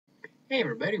Hey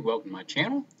everybody, welcome to my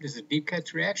channel. This is Deep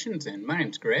Cuts Reactions and my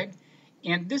name's Greg.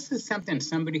 And this is something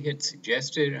somebody had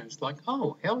suggested and it's like,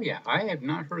 oh hell yeah, I have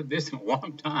not heard this in a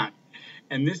long time.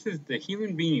 And this is the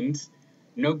Human Beings,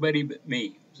 Nobody But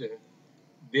Me. It was a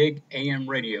big AM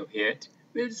radio hit.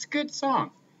 It's a good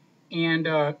song. And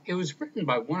it was written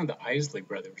by one of the Isley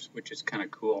brothers, which is kind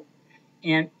of cool.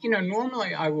 And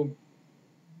normally I will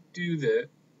do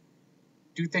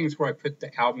do things where I put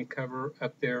the album cover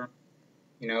up there,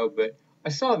 but I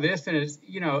saw this and it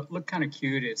looked kind of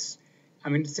cute. It's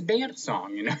a dance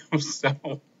song,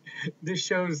 so this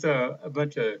shows a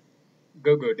bunch of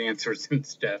go-go dancers and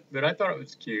stuff, but I thought it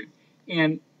was cute.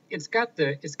 And it's got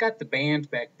the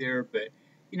band back there, but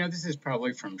this is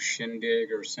probably from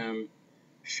Shindig or some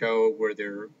show where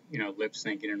they're, lip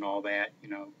syncing and all that,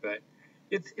 but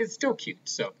it's still cute.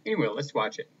 So anyway, let's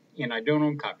watch it. And I don't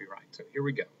own copyright, so here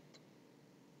we go.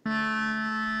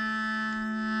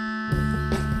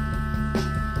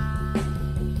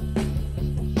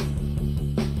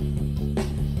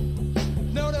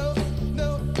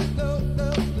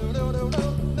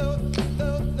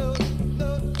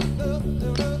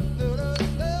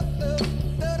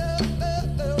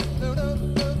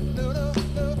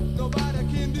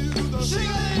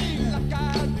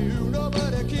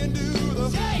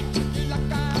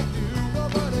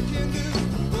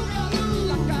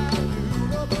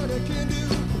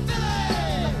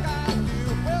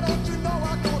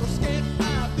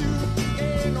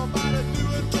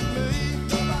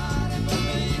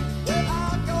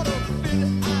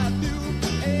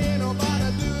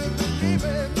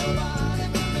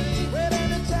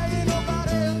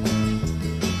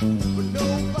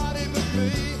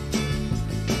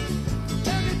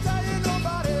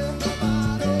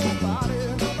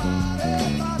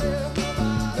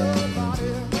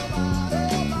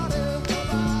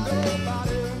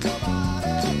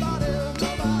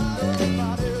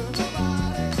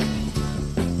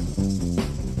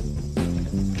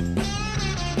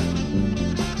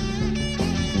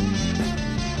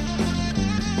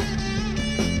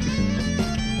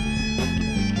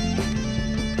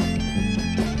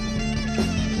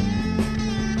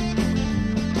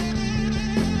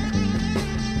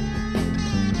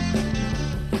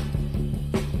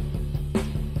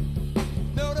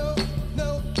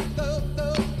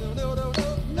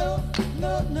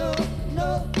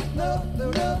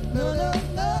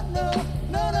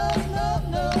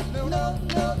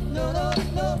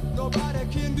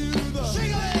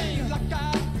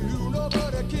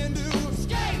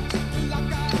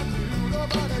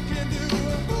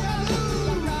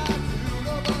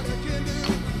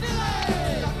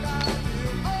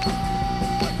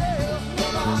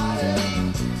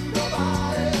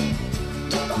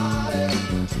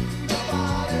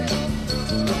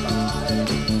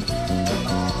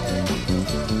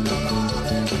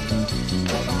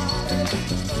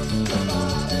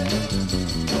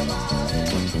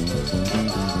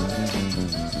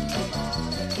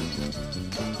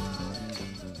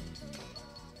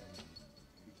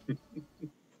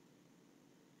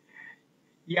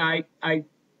 Yeah, I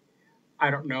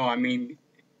don't know.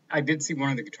 I did see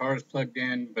one of the guitars plugged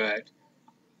in, but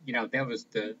that was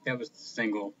the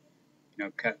single,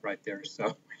 cut right there.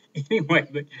 So anyway,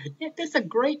 but yeah, that's a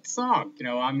great song.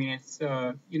 It's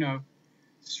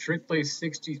strictly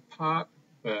 60s pop,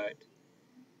 but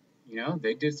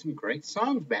they did some great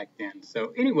songs back then.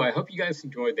 So anyway, I hope you guys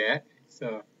enjoyed that. It's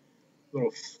a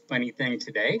little funny thing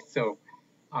today. So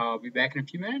I'll be back in a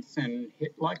few minutes and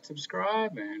hit like,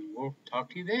 subscribe, and we'll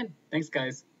talk to you then. Thanks,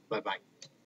 guys. Bye bye.